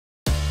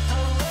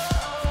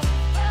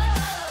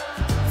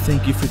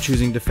Thank you for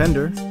choosing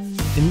Defender.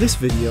 In this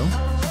video,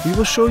 we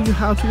will show you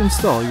how to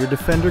install your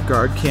Defender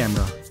Guard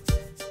camera.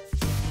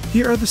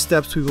 Here are the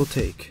steps we will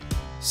take.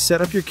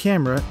 Set up your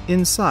camera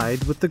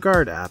inside with the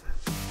Guard app.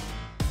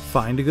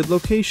 Find a good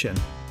location.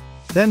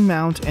 Then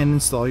mount and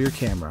install your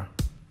camera.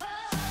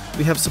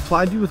 We have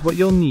supplied you with what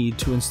you'll need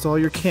to install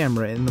your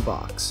camera in the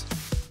box.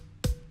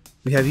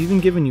 We have even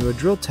given you a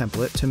drill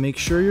template to make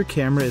sure your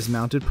camera is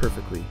mounted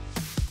perfectly.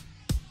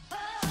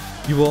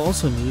 You will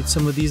also need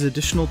some of these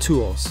additional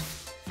tools.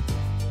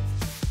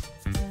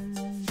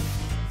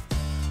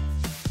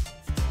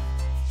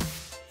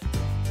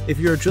 If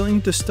you are drilling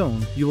into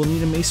stone, you will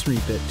need a masonry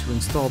bit to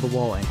install the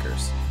wall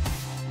anchors.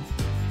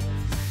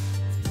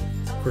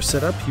 For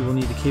setup, you will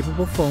need a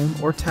capable phone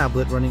or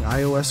tablet running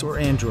iOS or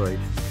Android.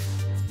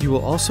 You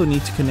will also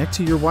need to connect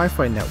to your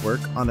Wi-Fi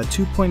network on a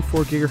 2.4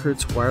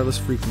 GHz wireless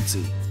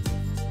frequency.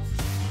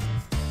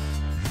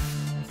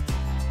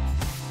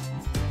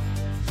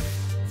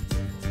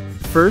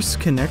 First,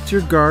 connect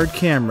your Guard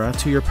camera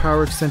to your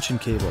power extension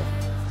cable,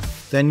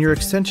 then your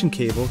extension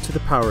cable to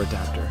the power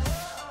adapter.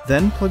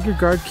 Then plug your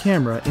Guard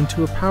camera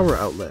into a power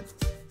outlet.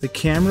 The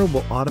camera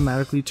will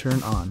automatically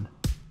turn on.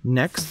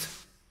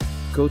 Next,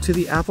 go to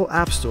the Apple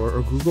App Store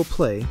or Google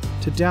Play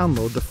to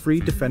download the free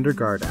Defender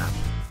Guard app.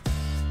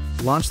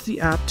 Launch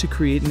the app to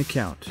create an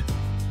account.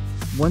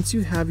 Once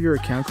you have your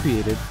account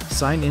created,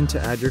 sign in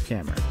to add your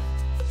camera.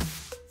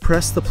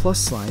 Press the plus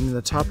sign in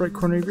the top right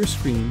corner of your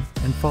screen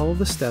and follow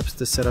the steps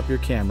to set up your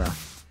camera.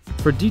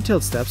 For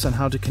detailed steps on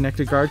how to connect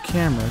a Guard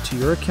camera to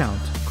your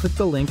account, click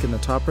the link in the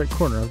top right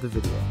corner of the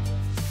video.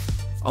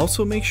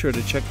 Also make sure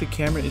to check the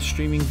camera is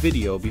streaming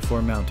video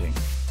before mounting.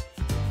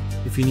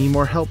 If you need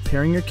more help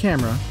pairing your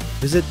camera,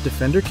 visit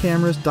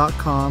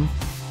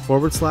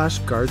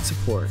defendercameras.com/guard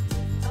support.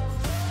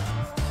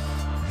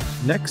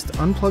 Next,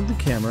 unplug the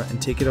camera and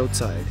take it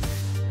outside.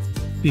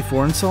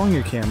 Before installing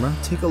your camera,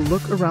 take a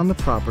look around the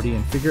property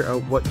and figure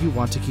out what you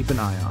want to keep an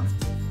eye on.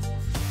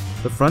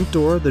 The front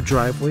door, the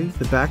driveway,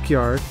 the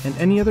backyard, and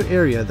any other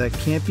area that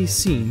can't be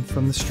seen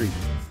from the street.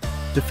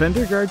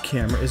 Defender Guard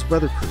camera is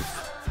weatherproof,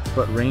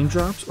 but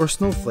raindrops or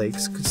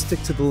snowflakes could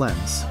stick to the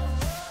lens.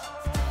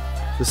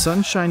 The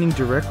sun shining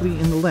directly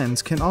in the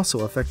lens can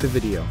also affect the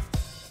video.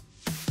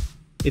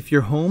 If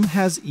your home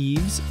has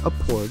eaves, a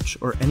porch,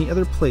 or any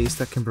other place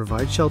that can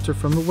provide shelter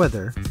from the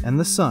weather and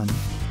the sun,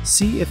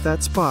 see if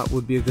that spot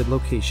would be a good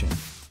location.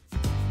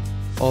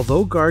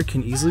 Although Guard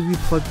can easily be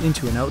plugged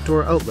into an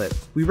outdoor outlet,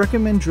 we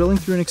recommend drilling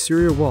through an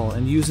exterior wall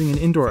and using an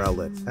indoor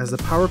outlet, as the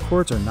power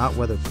cords are not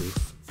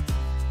weatherproof.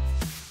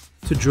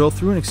 To drill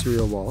through an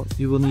exterior wall,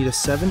 you will need a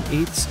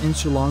 7/8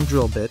 inch long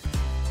drill bit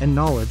and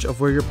knowledge of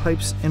where your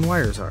pipes and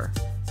wires are.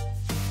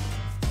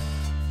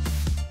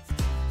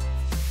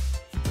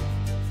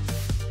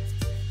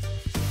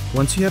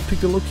 Once you have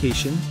picked a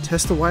location,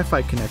 test the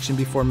Wi-Fi connection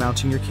before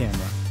mounting your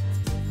camera.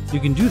 You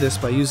can do this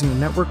by using the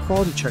network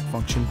quality check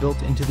function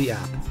built into the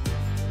app.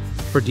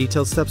 For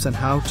detailed steps on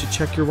how to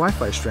check your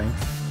Wi-Fi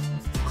strength,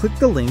 click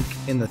the link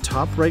in the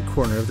top right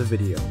corner of the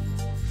video.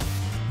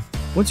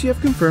 Once you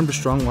have confirmed a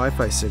strong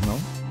Wi-Fi signal,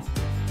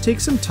 take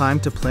some time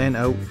to plan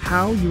out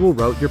how you will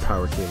route your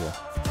power cable.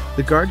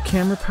 The Guard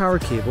camera power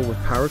cable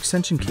with power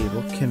extension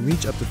cable can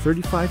reach up to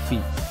 35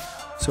 feet,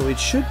 so it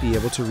should be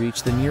able to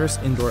reach the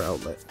nearest indoor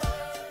outlet.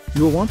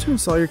 You will want to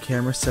install your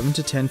camera 7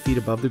 to 10 feet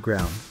above the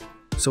ground,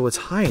 so it's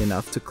high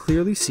enough to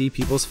clearly see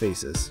people's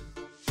faces.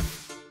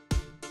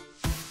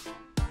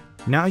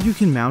 Now you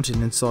can mount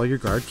and install your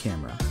Guard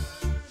camera.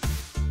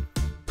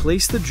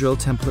 Place the drill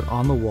template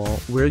on the wall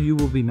where you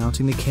will be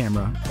mounting the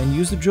camera and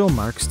use the drill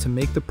marks to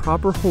make the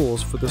proper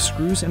holes for the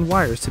screws and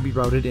wires to be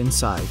routed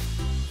inside.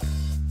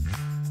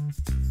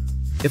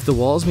 If the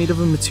wall is made of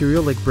a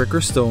material like brick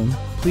or stone,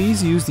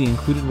 please use the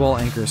included wall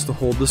anchors to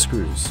hold the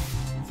screws.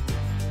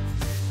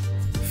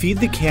 Feed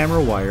the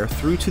camera wire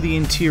through to the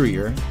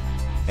interior,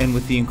 and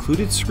with the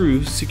included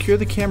screws, secure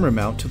the camera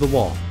mount to the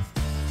wall.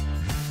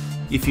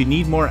 If you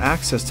need more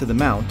access to the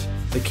mount,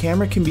 the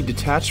camera can be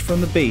detached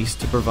from the base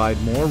to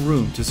provide more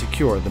room to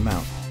secure the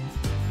mount.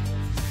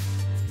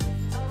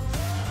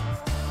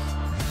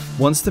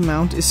 Once the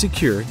mount is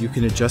secure, you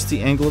can adjust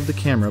the angle of the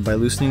camera by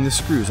loosening the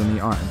screws on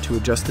the arm to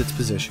adjust its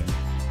position.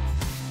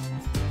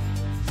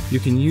 You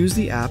can use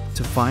the app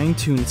to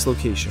fine-tune its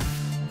location.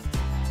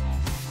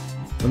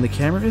 When the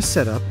camera is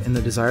set up in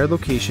the desired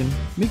location,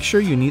 make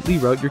sure you neatly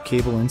route your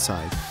cable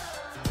inside.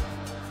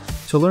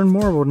 To learn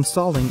more about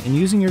installing and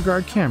using your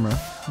Guard camera,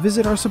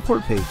 visit our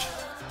support page.